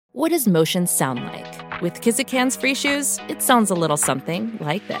What does motion sound like? With Kizikans free shoes, it sounds a little something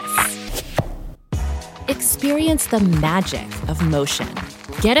like this. Experience the magic of motion.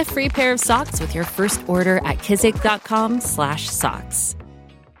 Get a free pair of socks with your first order at kizik.com/socks.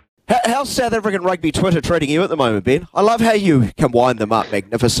 How's South African rugby Twitter treating you at the moment, Ben? I love how you can wind them up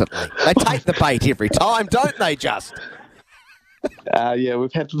magnificently. They take the bait every time, don't they, just? Yeah,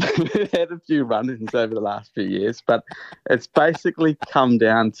 we've had a few run-ins over the last few years, but it's basically come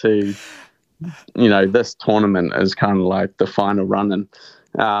down to, this tournament is kind of like the final run-in.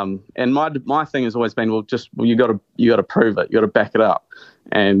 And my thing has always been, you got to prove it, you got to back it up,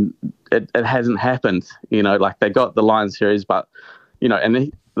 and it hasn't happened. Like they got the Lions series, but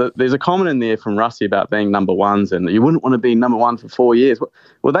and there's a comment in there from Russie about being number ones, and you wouldn't want to be number one for 4 years.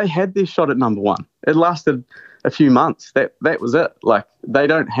 Well, they had their shot at number one. It lasted a few months. That was it. Like they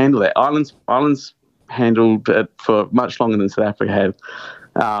don't handle that. Ireland's handled it for much longer than South Africa have,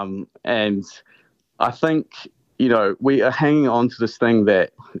 and I think we are hanging on to this thing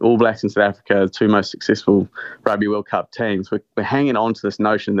that All Blacks and South Africa are the two most successful Rugby World Cup teams. We're hanging on to this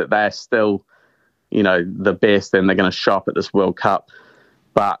notion that they're still the best and they're going to shop at this World Cup.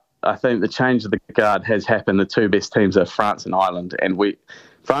 But I think the change of the guard has happened. The two best teams are France and Ireland, and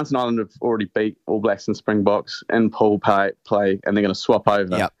France and Ireland have already beat All Blacks and Springboks in pool play, and they're going to swap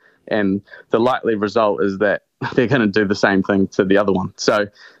over. Yep. And the likely result is that they're going to do the same thing to the other one. So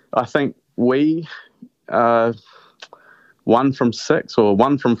I think we 1 from 6 or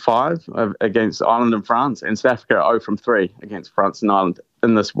 1 from 5 against Ireland and France, and South Africa 0 from 3 against France and Ireland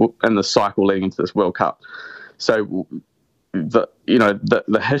in this cycle leading into this World Cup. So the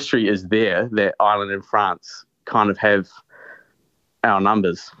history is there that Ireland and France kind of have our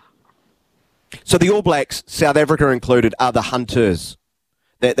numbers. So the All Blacks, South Africa included, are the hunters.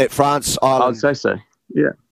 That France, Ireland... I'd say so, yeah.